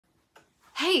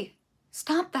Hey,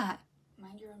 stop that.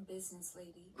 Mind your own business,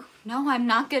 lady. No, I'm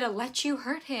not gonna let you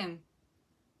hurt him.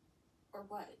 Or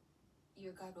what?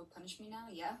 Your God will punish me now,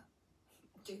 yeah?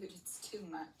 Dude, it's too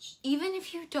much. Even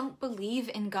if you don't believe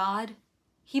in God,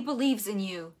 he believes in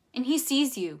you, and he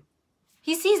sees you.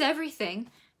 He sees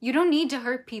everything. You don't need to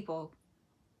hurt people.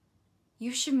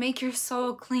 You should make your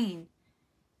soul clean.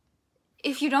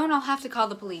 If you don't, I'll have to call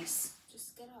the police.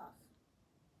 Just get off.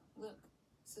 Look,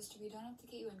 sister, we don't have to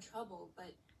get you in trouble,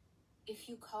 but if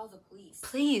you call the police...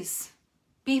 Please,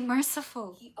 be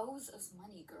merciful. He owes us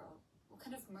money, girl. What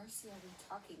kind of mercy are we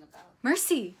talking about?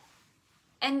 Mercy.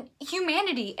 And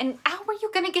humanity. And how are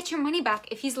you gonna get your money back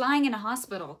if he's lying in a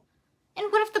hospital?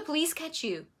 And what if the police catch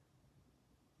you?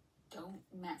 Don't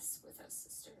mess with us,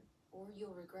 sister, or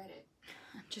you'll regret it.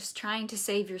 I'm just trying to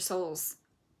save your souls.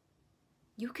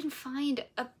 You can find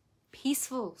a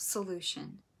peaceful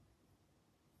solution.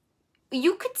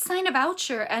 You could sign a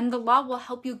voucher and the law will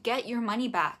help you get your money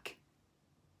back.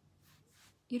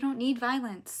 You don't need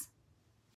violence.